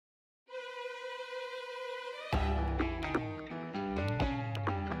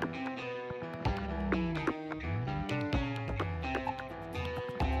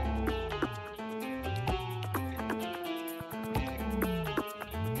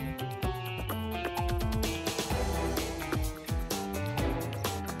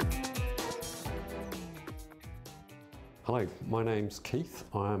Hello, my name's Keith.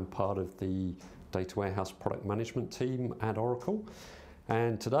 I am part of the Data Warehouse Product Management team at Oracle.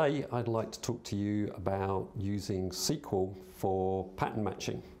 And today I'd like to talk to you about using SQL for pattern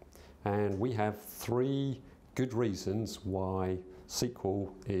matching. And we have 3 good reasons why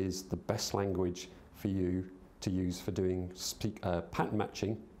SQL is the best language for you to use for doing pattern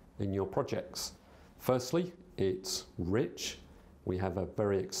matching in your projects. Firstly, it's rich. We have a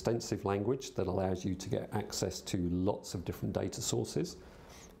very extensive language that allows you to get access to lots of different data sources.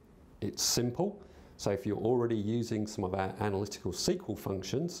 It's simple, so if you're already using some of our analytical SQL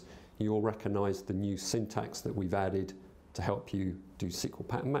functions, you'll recognize the new syntax that we've added to help you do SQL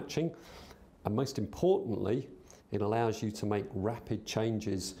pattern matching. And most importantly, it allows you to make rapid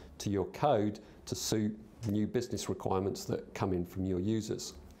changes to your code to suit new business requirements that come in from your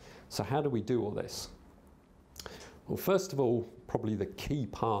users. So how do we do all this? Well, first of all, probably the key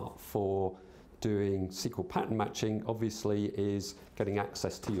part for doing SQL pattern matching, obviously, is getting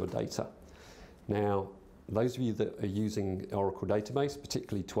access to your data. Now, those of you that are using Oracle database,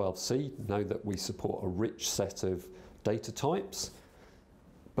 particularly 12c, know that we support a rich set of data types.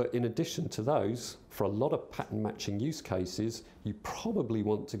 But in addition to those, for a lot of pattern matching use cases, you probably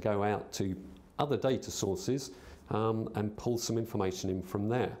want to go out to other data sources and pull some information in from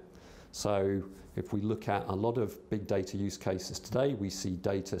there. So if we look at a lot of big data use cases today, we see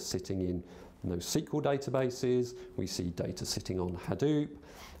data sitting in NoSQL databases, we see data sitting on Hadoop,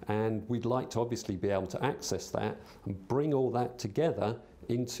 and we'd like to obviously be able to access that and bring all that together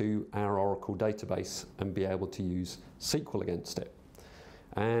into our Oracle database and be able to use SQL against it.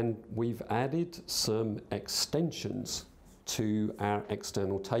 And we've added some extensions to our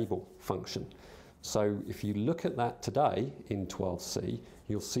external table function. So if you look at that today in 12c,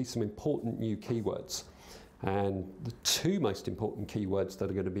 you'll see some important new keywords. And the 2 most important keywords that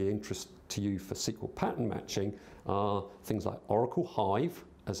are going to be of interest to you for SQL pattern matching are things like Oracle Hive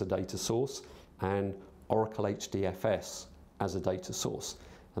as a data source and Oracle HDFS as a data source.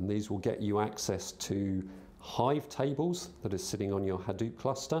 And these will get you access to Hive tables that are sitting on your Hadoop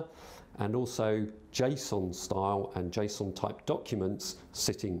cluster, and also JSON style and JSON type documents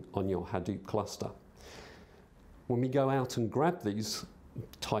sitting on your Hadoop cluster. When we go out and grab these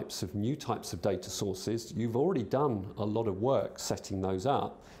new types of data sources, you've already done a lot of work setting those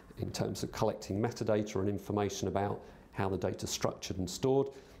up in terms of collecting metadata and information about how the data is structured and stored,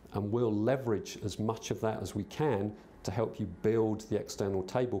 and we'll leverage as much of that as we can to help you build the external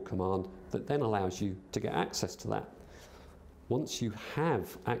table command that then allows you to get access to that. Once you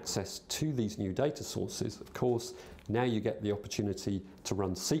have access to these new data sources, of course, now you get the opportunity to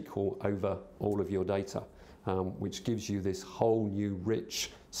run SQL over all of your data, which gives you this whole new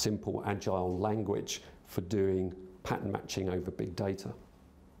rich, simple, agile language for doing pattern matching over big data.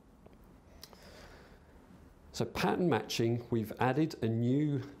 So pattern matching, we've added a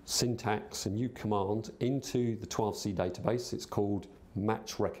new syntax, a new command into the 12c database. It's called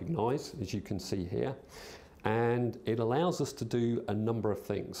match recognize, as you can see here. And it allows us to do a number of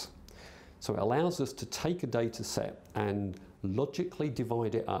things. So it allows us to take a data set and logically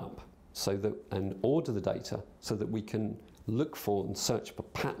divide it up and order the data so that we can look for and search for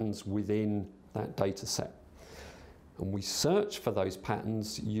patterns within that data set. And we search for those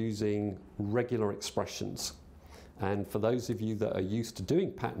patterns using regular expressions. And for those of you that are used to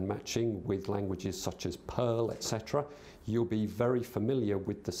doing pattern matching with languages such as Perl, etc., you'll be very familiar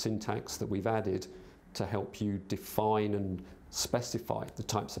with the syntax that we've added to help you define and specify the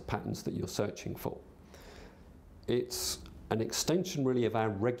types of patterns that you're searching for. It's an extension really of our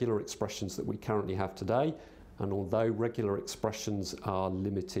regular expressions that we currently have today, and although regular expressions are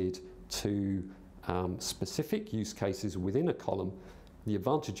limited to specific use cases within a column, the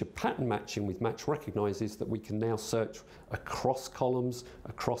advantage of pattern matching with match recognize is that we can now search across columns,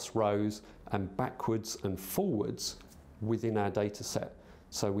 across rows, and backwards and forwards within our data set.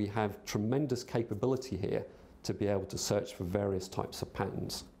 So we have tremendous capability here to be able to search for various types of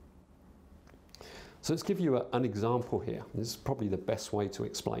patterns. So let's give you an example here. This is probably the best way to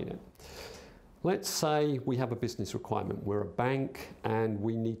explain it. Let's say we have a business requirement. We're a bank and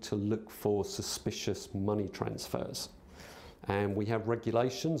we need to look for suspicious money transfers. And we have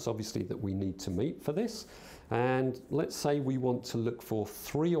regulations, obviously, that we need to meet for this. And let's say we want to look for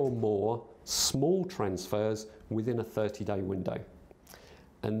 3 or more small transfers within a 30-day window.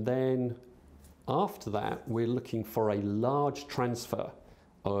 And then after that, we're looking for a large transfer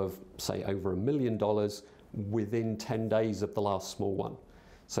of, say, over $1 million within 10 days of the last small one.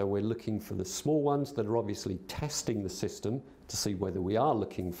 So we're looking for the small ones that are obviously testing the system to see whether we are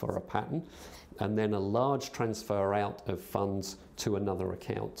looking for a pattern, and then a large transfer out of funds to another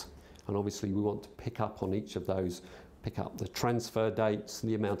account. And obviously we want to pick up on each of those pick up the transfer dates,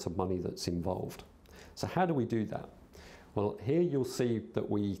 the amount of money that's involved. So how do we do that? Well, here you'll see that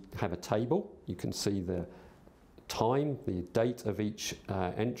we have a table. You can see the time, the date of each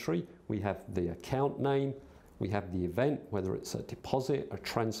entry. We have the account name, we have the event, whether it's a deposit, a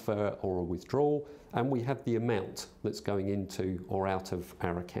transfer or a withdrawal, and we have the amount that's going into or out of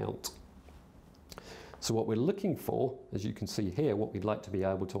our account. So what we're looking for, as you can see here, what we'd like to be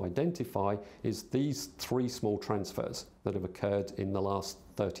able to identify is these 3 small transfers that have occurred in the last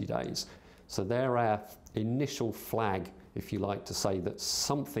 30 days. So they're our initial flag, if you like, to say that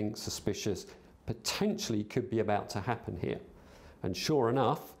something suspicious potentially could be about to happen here. And sure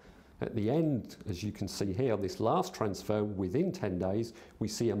enough, at the end, as you can see here, this last transfer within 10 days, we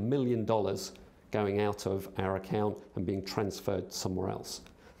see $1 million going out of our account and being transferred somewhere else.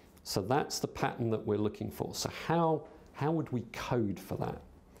 So that's the pattern that we're looking for. So how would we code for that?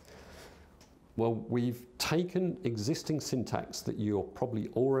 Well, we've taken existing syntax that you're probably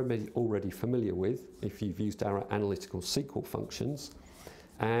already familiar with if you've used our analytical SQL functions,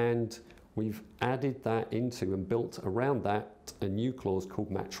 and we've added that into and built around that a new clause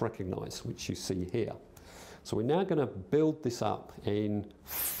called match recognize, which you see here. So we're now going to build this up in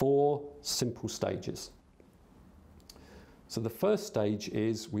 4 simple stages. So the first stage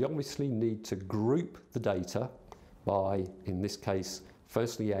is we obviously need to group the data by, in this case,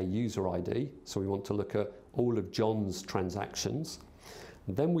 firstly our user ID. So we want to look at all of John's transactions.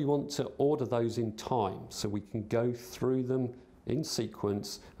 Then we want to order those in time so we can go through them in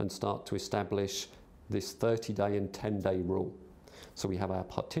sequence and start to establish this 30-day and 10-day rule. So we have our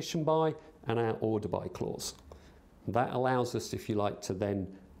partition by and our order by clause. That allows us, if you like, to then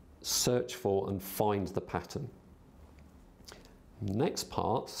search for and find the pattern. Next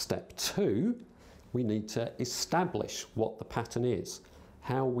part, step 2, we need to establish what the pattern is.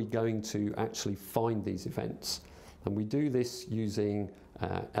 How are we going to actually find these events? And we do this using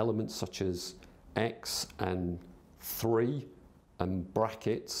elements such as X and 3 and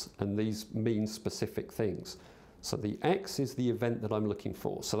brackets, and these mean specific things. So the X is the event that I'm looking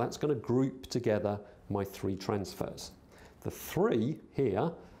for. So that's going to group together my 3 transfers. The 3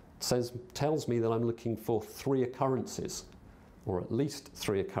 here tells me that I'm looking for 3 occurrences, or at least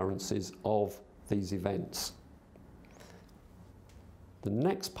 3 occurrences of these events. The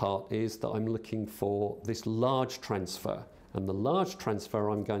next part is that I'm looking for this large transfer, and the large transfer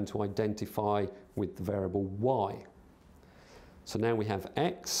I'm going to identify with the variable Y. So now we have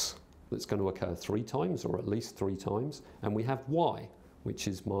X that's going to occur 3 times, or at least 3 times, and we have Y, which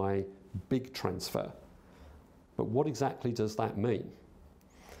is my big transfer. But what exactly does that mean?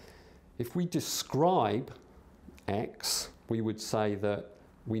 If we describe X, we would say that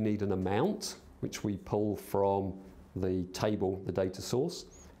we need an amount, which we pull from the table, the data source,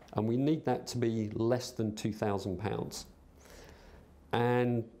 and we need that to be less than £2,000.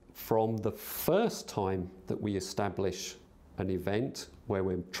 And from the first time that we establish an event where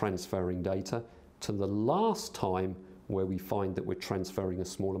we're transferring data to the last time where we find that we're transferring a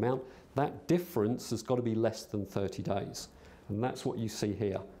small amount, that difference has got to be less than 30 days. And that's what you see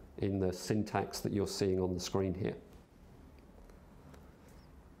here in the syntax that you're seeing on the screen here.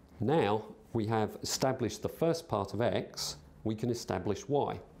 Now we have established the first part of X, we can establish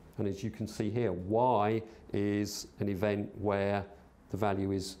Y. And as you can see here, Y is an event where the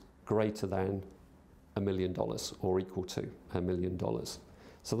value is greater than $1 million or equal to $1 million.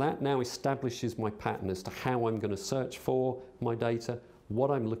 So that now establishes my pattern as to how I'm going to search for my data,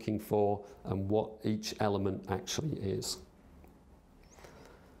 what I'm looking for, and what each element actually is.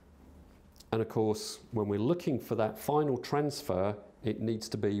 And of course, when we're looking for that final transfer, it needs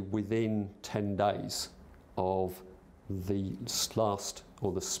to be within 10 days of the last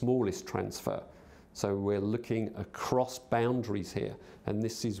or the smallest transfer. So we're looking across boundaries here, and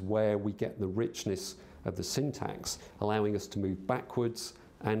this is where we get the richness of the syntax, allowing us to move backwards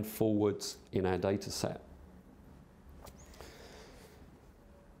and forwards in our data set.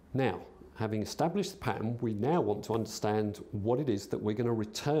 Now, having established the pattern, we now want to understand what it is that we're going to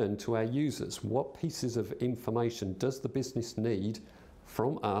return to our users. What pieces of information does the business need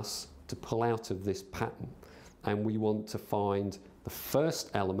from us to pull out of this pattern? And we want to find the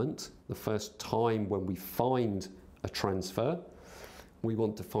first element, the first time when we find a transfer. We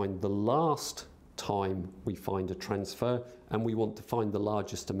want to find the last time we find a transfer, and we want to find the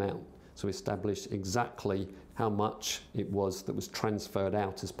largest amount. So establish exactly how much it was that was transferred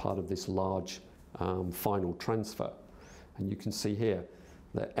out as part of this large final transfer. And you can see here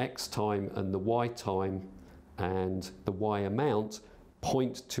the X time and the Y time and the Y amount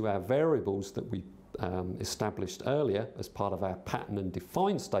point to our variables that we established earlier as part of our pattern and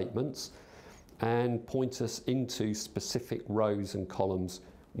define statements, and point us into specific rows and columns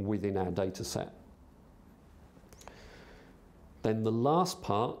within our data set. Then the last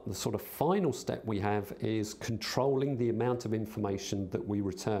part, the sort of final step we have, is controlling the amount of information that we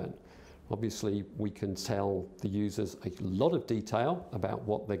return. Obviously, we can tell the users a lot of detail about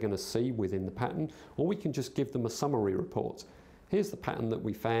what they're going to see within the pattern, or we can just give them a summary report. Here's the pattern that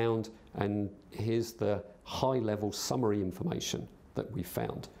we found, and here's the high-level summary information that we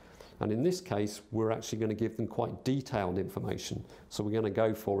found. And in this case, we're actually going to give them quite detailed information. So we're going to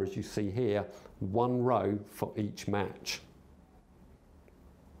go for, as you see here, one row for each match.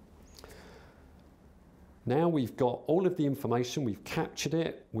 Now we've got all of the information, we've captured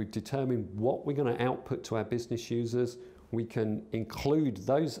it, we've determined what we're going to output to our business users. We can include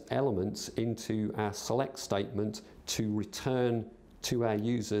those elements into our select statement to return to our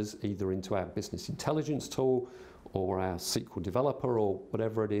users, either into our business intelligence tool or our SQL developer or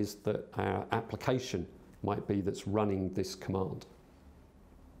whatever it is that our application might be that's running this command.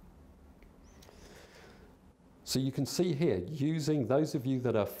 So you can see here, using those of you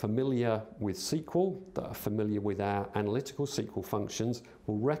that are familiar with SQL, that are familiar with our analytical SQL functions,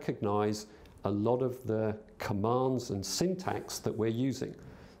 will recognize a lot of the commands and syntax that we're using.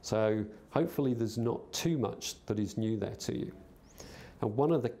 So hopefully there's not too much that is new there to you. And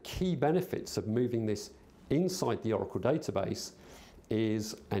one of the key benefits of moving this inside the Oracle database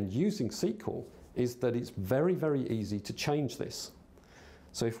is, and using SQL, is that it's very, very easy to change this.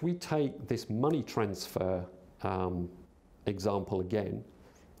 So if we take this money transfer example again,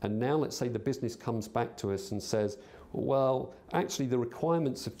 and now let's say the business comes back to us and says, well, actually the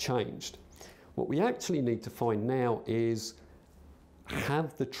requirements have changed. What we actually need to find now is,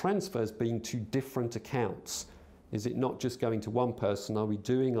 have the transfers been to different accounts? Is it not just going to one person? Are we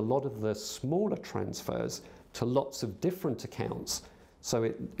doing a lot of the smaller transfers to lots of different accounts?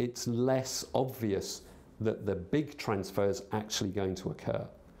 So it's less obvious that the big transfer is actually going to occur.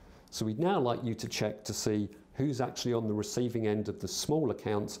 So we'd now like you to check to see who's actually on the receiving end of the small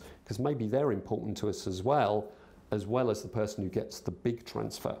accounts, because maybe they're important to us as well as the person who gets the big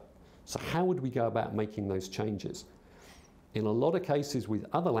transfer. So how would we go about making those changes? In a lot of cases with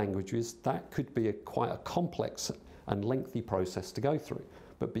other languages, that could be quite a complex and lengthy process to go through.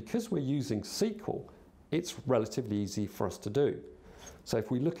 But because we're using SQL, it's relatively easy for us to do. So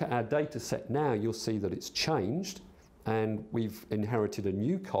if we look at our data set now, you'll see that it's changed and we've inherited a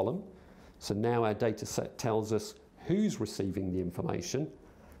new column. So now our data set tells us who's receiving the information,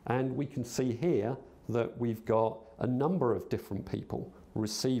 and we can see here that we've got a number of different people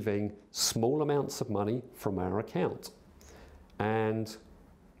receiving small amounts of money from our account. And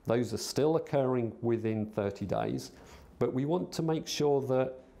those are still occurring within 30 days, but we want to make sure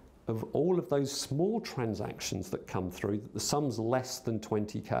that of all of those small transactions that come through, that the sum's less than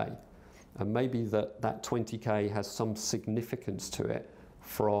 20K. And maybe that 20K has some significance to it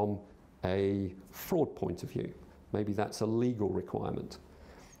from a fraud point of view. Maybe that's a legal requirement.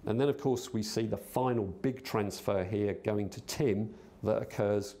 And then of course we see the final big transfer here going to Tim that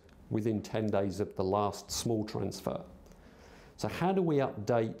occurs within 10 days of the last small transfer. So how do we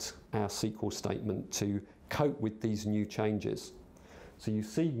update our SQL statement to cope with these new changes? So you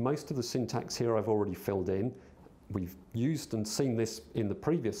see most of the syntax here I've already filled in. We've used and seen this in the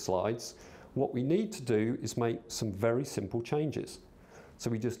previous slides. What we need to do is make some very simple changes. So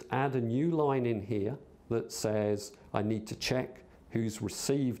we just add a new line in here that says I need to check who's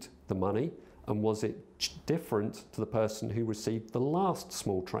received the money and was it different to the person who received the last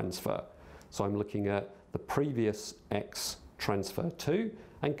small transfer. So I'm looking at the previous X transfer to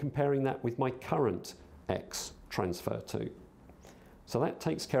and comparing that with my current X transfer to. So that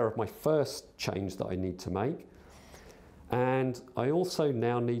takes care of my first change that I need to make. And I also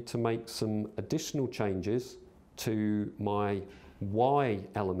now need to make some additional changes to my Y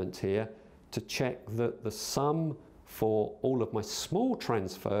element here to check that the sum for all of my small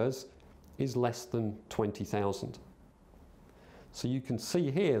transfers is less than 20,000. So you can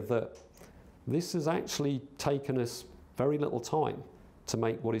see here that this has actually taken us very little time to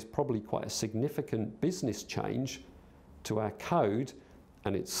make what is probably quite a significant business change to our code,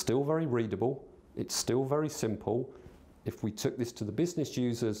 and it's still very readable, it's still very simple. If we took this to the business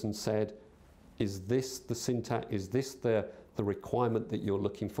users and said, is this the syntax, is this the requirement that you're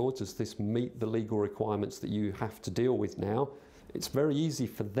looking for? Does this meet the legal requirements that you have to deal with now? It's very easy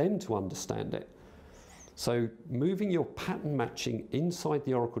for them to understand it. So moving your pattern matching inside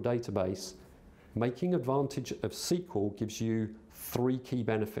the Oracle database, making advantage of SQL gives you 3 key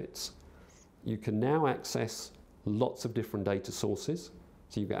benefits. You can now access lots of different data sources.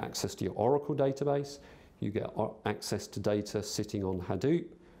 So you get access to your Oracle database, you get access to data sitting on Hadoop,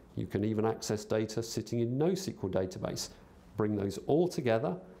 You can even access data sitting in NoSQL database. Bring those all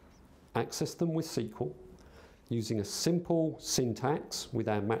together, access them with SQL, using a simple syntax with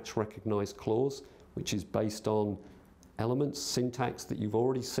our match recognized clause, which is based on elements, syntax that you've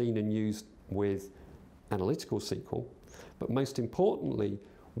already seen and used with analytical SQL. But most importantly,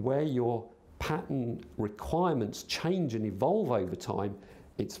 where your pattern requirements change and evolve over time,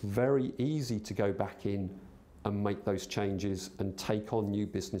 it's very easy to go back in and make those changes and take on new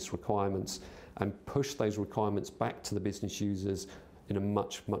business requirements and push those requirements back to the business users in a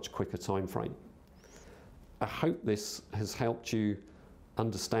much, much quicker time frame. I hope this has helped you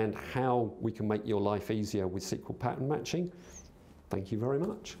understand how we can make your life easier with SQL pattern matching. Thank you very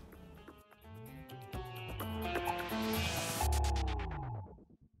much.